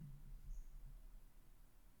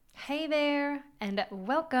Hey there, and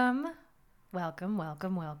welcome.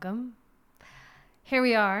 Here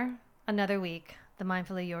we are, another week, the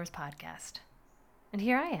Mindfully Yours podcast. And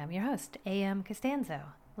here I am, your host, A.M. Costanzo.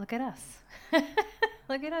 Look at us.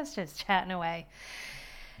 Look at us just chatting away.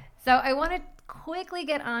 So I want to quickly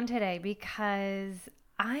get on today because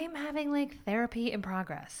I'm having therapy in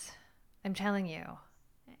progress. I'm telling you.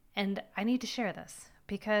 And I need to share this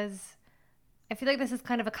because I feel like this is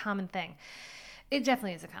kind of a common thing. It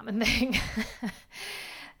definitely is a common thing.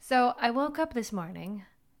 So I woke up this morning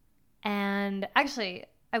and actually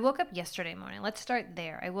I woke up yesterday morning. Let's start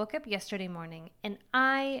there. I woke up yesterday morning and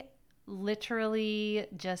I literally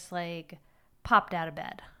just popped out of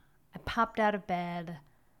bed. I popped out of bed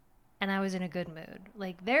and I was in a good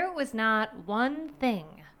mood. There was not one thing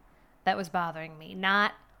that was bothering me,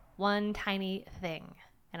 not one tiny thing.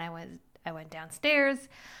 And I went downstairs,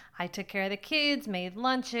 I took care of the kids, made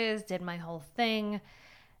lunches, did my whole thing.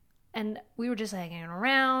 And we were just hanging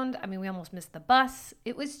around. I mean, we almost missed the bus.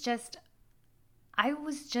 It was just, I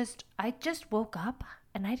just woke up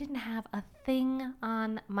and I didn't have a thing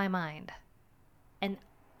on my mind. And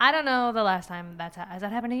I don't know the last time has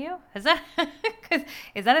that happened to you? Is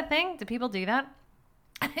that a thing? Do people do that?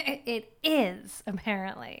 It is,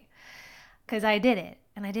 apparently. Because I did it.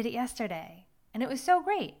 And I did it yesterday. And it was so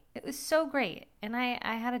great. It was so great. And I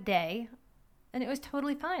had a day and it was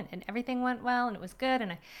totally fine. And everything went well and it was good.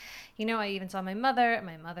 And I even saw my mother.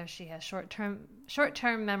 My mother, she has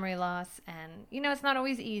short-term memory loss. And, it's not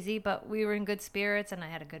always easy, but we were in good spirits and I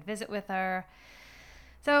had a good visit with her.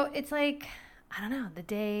 So it's I don't know, the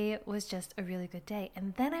day was just a really good day.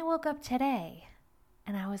 And then I woke up today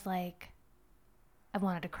and I was I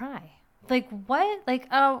wanted to cry. What?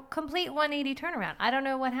 A complete 180 turnaround. I don't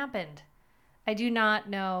know what happened. I do not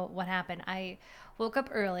know what happened. I woke up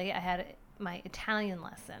early. I had my Italian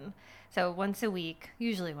lesson. So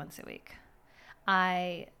usually once a week,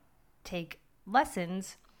 I take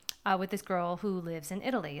lessons with this girl who lives in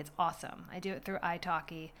Italy. It's awesome. I do it through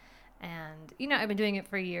italki. And, I've been doing it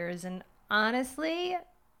for years. And honestly,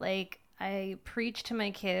 I preach to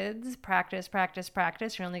my kids, practice, practice,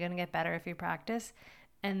 practice. You're only going to get better if you practice.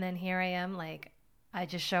 And then here I am, I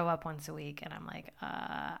just show up once a week and I'm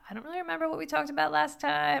I don't really remember what we talked about last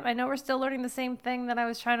time. I know we're still learning the same thing that I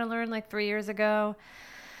was trying to learn 3 years ago.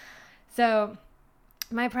 So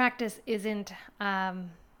my practice isn't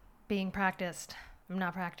being practiced. I'm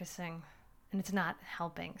not practicing and it's not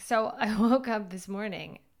helping. So I woke up this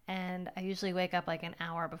morning and I usually wake up an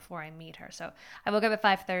hour before I meet her. So I woke up at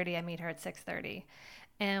 5:30. I meet her at 6:30.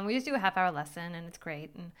 And we just do a half-hour lesson, and it's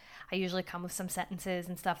great. And I usually come with some sentences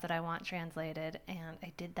and stuff that I want translated. And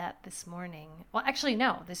I did that this morning. Well, actually,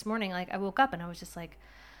 no. This morning, I woke up and I was just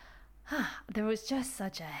there was just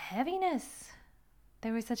such a heaviness.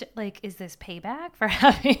 There was such a, is this payback for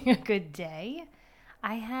having a good day?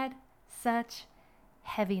 I had such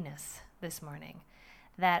heaviness this morning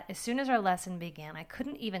that as soon as our lesson began, I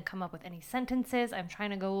couldn't even come up with any sentences. I'm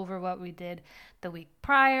trying to go over what we did the week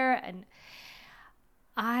prior, and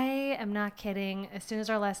I am not kidding. As soon as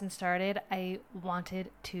our lesson started, I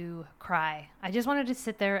wanted to cry. I just wanted to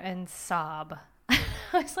sit there and sob. I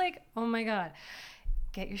was oh my God,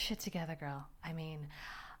 get your shit together, girl. I mean,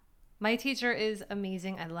 my teacher is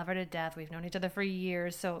amazing. I love her to death. We've known each other for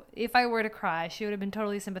years. So if I were to cry, she would have been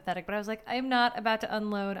totally sympathetic. But I was I'm not about to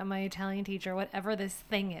unload on my Italian teacher, whatever this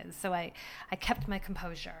thing is. So I kept my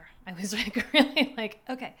composure. I was really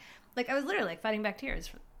okay. I was literally fighting back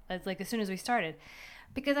tears as soon as we started.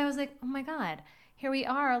 Because I was oh my God, here we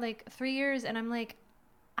are 3 years and I'm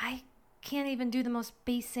I can't even do the most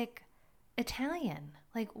basic Italian.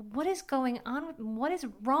 What is going on? What is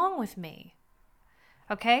wrong with me?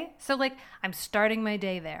 Okay. So I'm starting my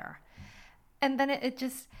day there. And then it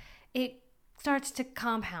starts to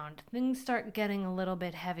compound. Things start getting a little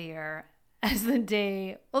bit heavier as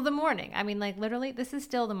the morning. I mean, literally this is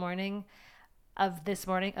still the morning of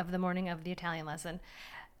the morning of the Italian lesson.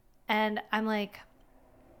 And I'm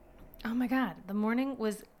oh my God, the morning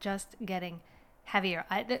was just getting heavier.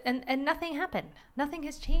 And nothing happened. Nothing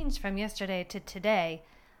has changed from yesterday to today.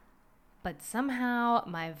 But somehow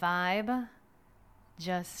my vibe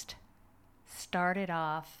just started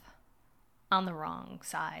off on the wrong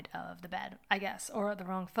side of the bed, I guess, or the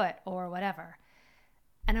wrong foot or whatever.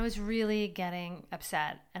 And I was really getting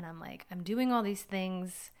upset. And I'm doing all these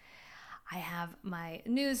things. I have my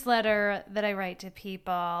newsletter that I write to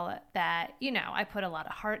people that, I put a lot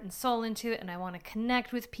of heart and soul into it and I want to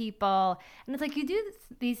connect with people. And it's you do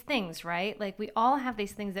these things, right? We all have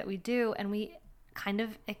these things that we do and we kind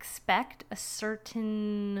of expect a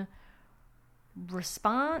certain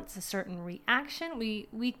response, a certain reaction.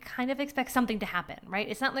 We kind of expect something to happen, right?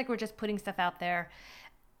 It's not like we're just putting stuff out there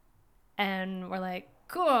and we're like,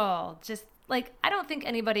 cool. Just like, I don't think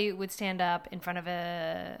anybody would stand up in front of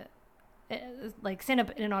stand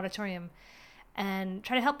up in an auditorium and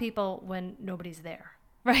try to help people when nobody's there,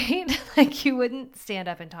 right? Like you wouldn't stand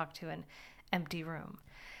up and talk to an empty room.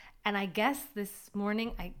 And I guess this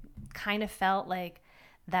morning I kind of felt like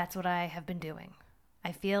that's what I have been doing.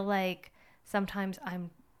 I feel like sometimes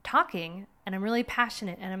I'm talking and I'm really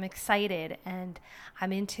passionate and I'm excited and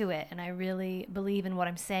I'm into it and I really believe in what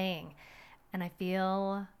I'm saying. And I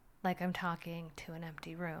feel like I'm talking to an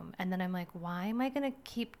empty room. And then I'm like, why am I going to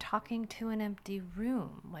keep talking to an empty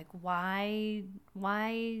room? Like, why would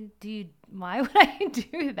I do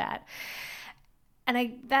that?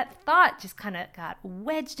 And that thought just kind of got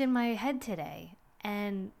wedged in my head today.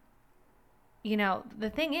 And,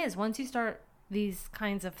 the thing is, once you start these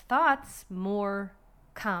kinds of thoughts, more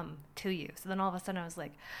come to you. So then all of a sudden I was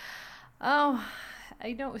like, oh,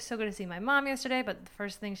 I know it was so good to see my mom yesterday, but the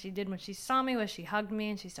first thing she did when she saw me was she hugged me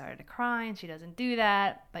and she started to cry, and she doesn't do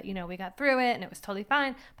that. But, we got through it and it was totally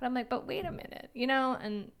fine. But I'm like, but wait a minute,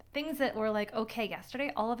 and things that were like okay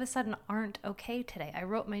yesterday, all of a sudden aren't okay today. I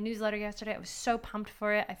wrote my newsletter yesterday. I was so pumped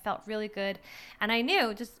for it. I felt really good. And I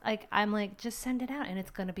knew I'm like, just send it out and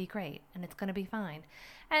it's going to be great and it's going to be fine.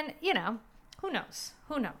 And, who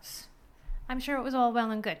knows? I'm sure it was all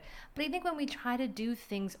well and good. But I think when we try to do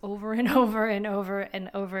things over and over and over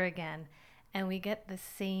and over again, and we get the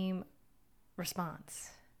same response,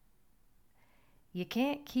 you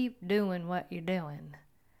can't keep doing what you're doing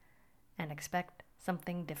and expect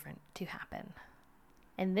something different to happen.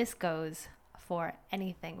 And this goes for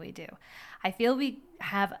anything we do. I feel we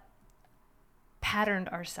have patterned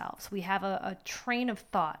ourselves. We have a train of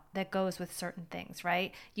thought that goes with certain things,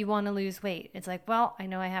 right? You want to lose weight. It's like, well, I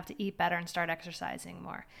know I have to eat better and start exercising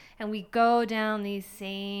more. And we go down these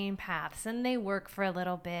same paths and they work for a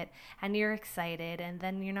little bit and you're excited and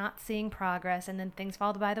then you're not seeing progress and then things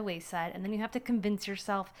fall by the wayside and then you have to convince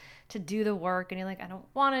yourself to do the work and you're like, I don't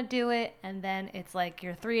want to do it. And then it's like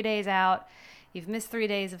you're 3 days out. You've missed 3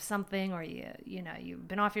 days of something, or you've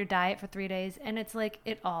been off your diet for 3 days, and it's like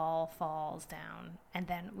it all falls down. And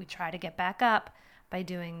then we try to get back up by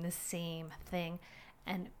doing the same thing,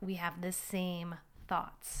 and we have the same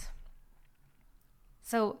thoughts.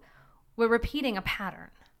 So we're repeating a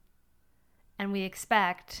pattern, and we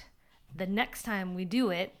expect the next time we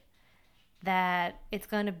do it that it's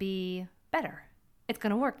going to be better. It's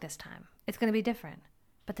going to work this time. It's going to be different.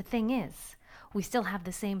 But the thing is, we still have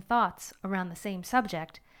the same thoughts around the same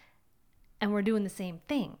subject, and we're doing the same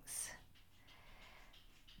things.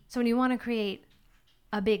 So when you want to create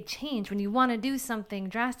a big change, when you want to do something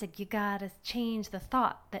drastic, you got to change the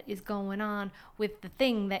thought that is going on with the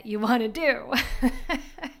thing that you want to do.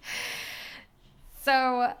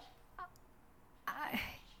 So,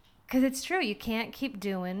 because it's true, you can't keep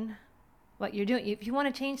doing what you're doing. If you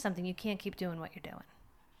want to change something, you can't keep doing what you're doing.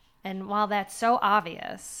 And while that's so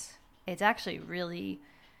obvious, it's actually really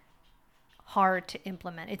hard to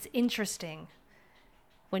implement. It's interesting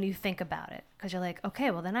when you think about it because you're like, okay,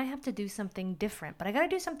 well then I have to do something different, but I got to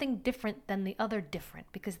do something different than the other different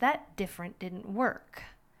because that different didn't work,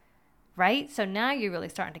 right? So now you're really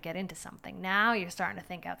starting to get into something. Now you're starting to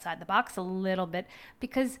think outside the box a little bit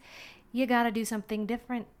because you got to do something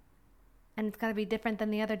different, and it's got to be different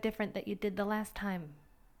than the other different that you did the last time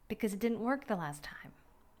because it didn't work the last time.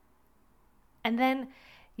 And then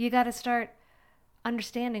you got to start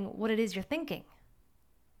understanding what it is you're thinking.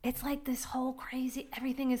 It's like this whole crazy,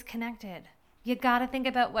 everything is connected. You got to think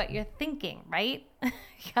about what you're thinking, right?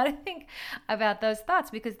 You got to think about those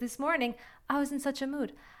thoughts because this morning I was in such a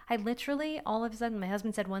mood. I literally, all of a sudden, my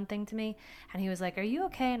husband said one thing to me and he was like, are you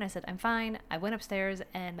okay? And I said, I'm fine. I went upstairs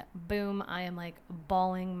and boom, I am like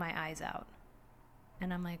bawling my eyes out.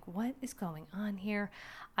 And I'm like, what is going on here?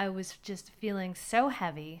 I was just feeling so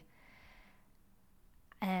heavy.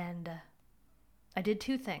 And I did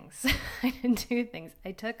two things.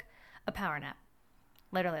 I took a power nap.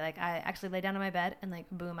 Literally, like I actually lay down on my bed and like,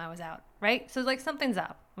 boom, I was out, right? So like something's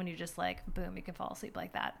up when you just like, boom, you can fall asleep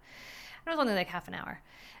like that. And it was only like half an hour.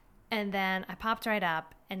 And then I popped right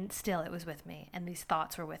up and still it was with me. And these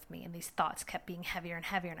thoughts were with me. And these thoughts kept being heavier and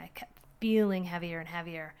heavier. And I kept feeling heavier and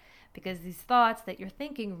heavier because these thoughts that you're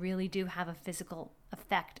thinking really do have a physical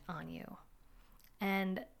effect on you.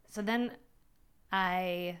 And so then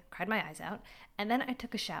I cried my eyes out and then I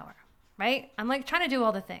took a shower, right? I'm like trying to do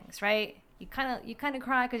all the things, right? You kind of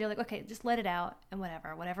cry because you're like, okay, just let it out and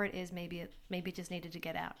whatever it is, maybe it just needed to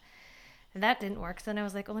get out. And that didn't work. So then I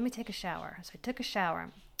was like, let me take a shower. So I took a shower,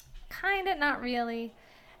 kind of, not really.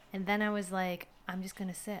 And then I was like, I'm just going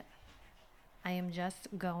to sit. I am just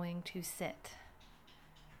going to sit.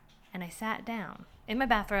 And I sat down in my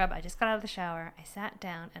bathrobe. I just got out of the shower. I sat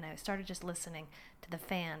down and I started just listening to the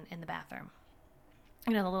fan in the bathroom.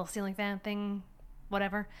 You know, the little ceiling fan thing,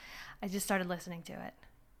 whatever. I just started listening to it.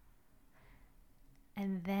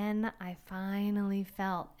 And then I finally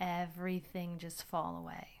felt everything just fall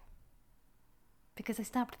away. Because I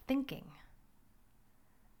stopped thinking.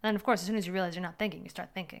 And of course, as soon as you realize you're not thinking, you start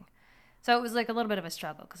thinking. So it was like a little bit of a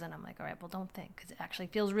struggle, because then I'm like, all right, well, don't think, because it actually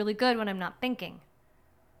feels really good when I'm not thinking.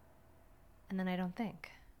 And then I don't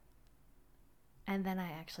think. And then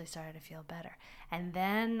I actually started to feel better. And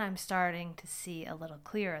then I'm starting to see a little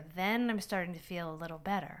clearer. Then I'm starting to feel a little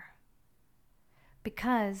better.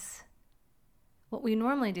 Because what I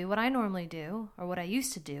normally do, or what I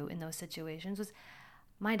used to do in those situations was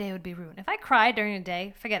my day would be ruined. If I cried during a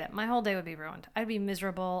day, forget it. My whole day would be ruined. I'd be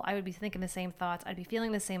miserable. I would be thinking the same thoughts. I'd be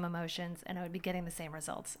feeling the same emotions, and I would be getting the same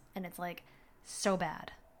results. And it's like so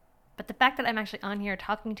bad. But the fact that I'm actually on here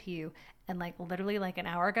talking to you, and like literally like an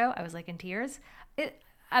hour ago, I was like in tears.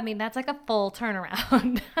 That's like a full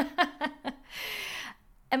turnaround.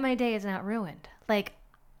 And my day is not ruined. Like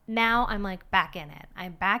now I'm like back in it.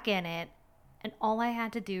 I'm back in it. And all I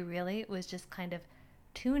had to do really was just kind of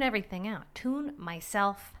tune everything out, tune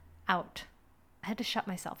myself out. I had to shut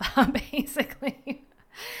myself up, basically.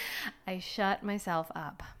 I shut myself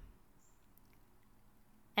up.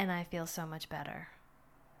 And I feel so much better.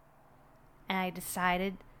 And I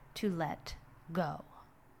decided to let go.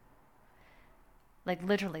 Like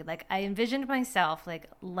literally, like I envisioned myself like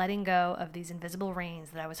letting go of these invisible reins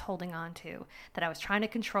that I was holding on to, that I was trying to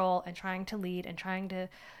control and trying to lead and trying to,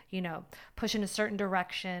 push in a certain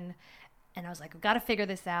direction. And I was like, I've got to figure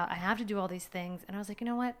this out. I have to do all these things. And I was like, you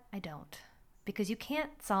know what? I don't. Because you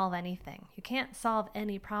can't solve anything. You can't solve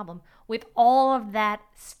any problem with all of that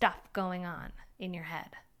stuff going on in your head.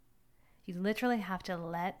 You literally have to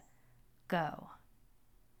let go.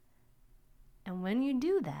 And when you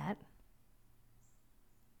do that,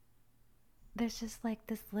 there's just like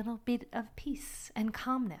this little bit of peace and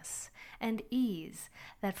calmness and ease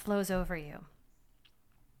that flows over you.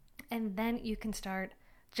 And then you can start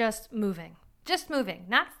just moving,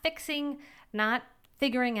 not fixing, not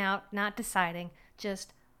figuring out, not deciding,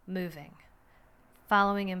 just moving,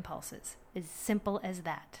 following impulses, as simple as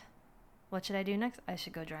that. What should I do next? I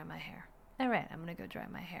should go dry my hair. All right, I'm going to go dry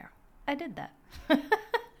my hair. I did that.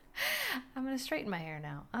 I'm going to straighten my hair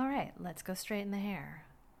now. All right, let's go straighten the hair.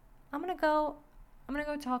 I'm going to go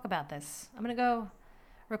talk about this. I'm going to go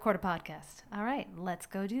record a podcast. All right, let's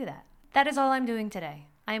go do that. That is all I'm doing today.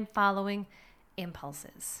 I am following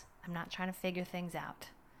impulses. I'm not trying to figure things out.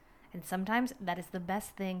 And sometimes that is the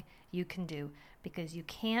best thing you can do, because you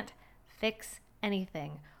can't fix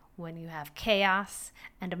anything when you have chaos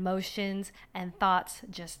and emotions and thoughts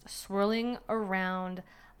just swirling around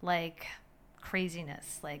like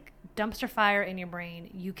craziness, like dumpster fire in your brain.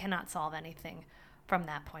 You cannot solve anything from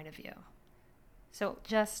that point of view. So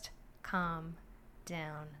just calm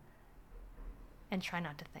down and try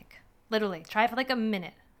not to think. Literally, try it for like a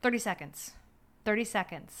minute, 30 seconds. 30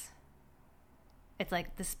 seconds. It's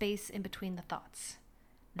like the space in between the thoughts.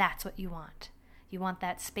 That's what you want. You want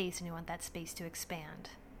that space, and you want that space to expand.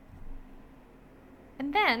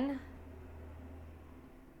 And then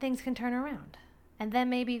things can turn around. And then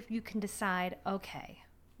maybe you can decide, okay,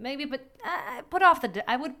 maybe, but I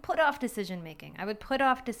would put off decision making. I would put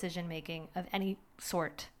off decision making of any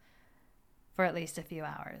sort for at least a few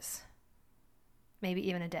hours. Maybe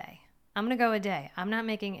even a day. I'm going to go a day. I'm not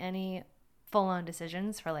making any full-on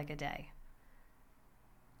decisions for like a day.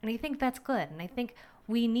 And I think that's good. And I think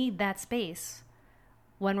we need that space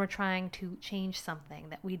when we're trying to change something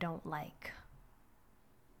that we don't like.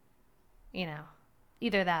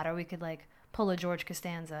 Either that, or we could like pull a George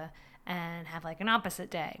Costanza and have like an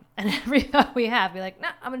opposite day. And every thought we have, be like, no,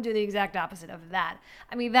 I'm going to do the exact opposite of that.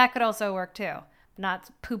 I mean, that could also work too. I'm not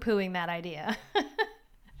poo-pooing that idea.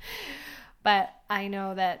 But I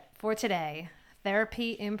know that for today,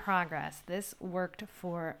 therapy in progress, this worked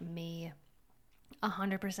for me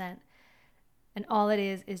 100%. And all it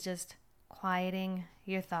is just quieting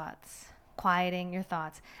your thoughts,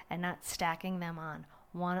 and not stacking them on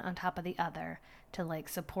one on top of the other to like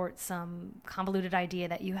support some convoluted idea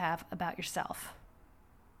that you have about yourself.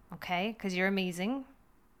 Okay? Because you're amazing.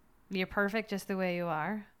 You're perfect just the way you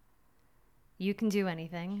are. You can do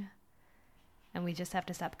anything. And we just have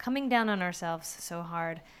to stop coming down on ourselves so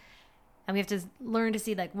hard. And we have to learn to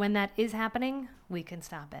see, like, when that is happening, we can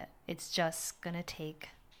stop it. It's just going to take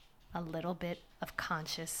a little bit of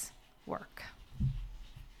conscious work.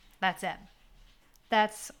 That's it.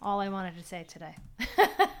 That's all I wanted to say today.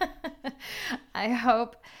 I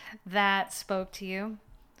hope that spoke to you.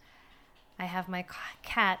 I have my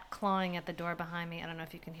cat clawing at the door behind me. I don't know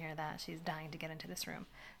if you can hear that. She's dying to get into this room.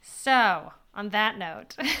 So, on that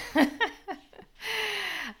note,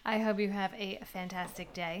 I hope you have a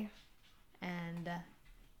fantastic day. And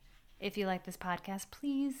if you like this podcast,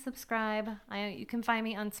 please subscribe. You can find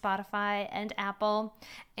me on Spotify and Apple.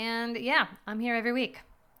 And yeah, I'm here every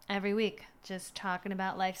week, just talking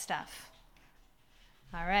about life stuff.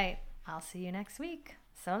 All right, I'll see you next week.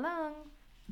 So long.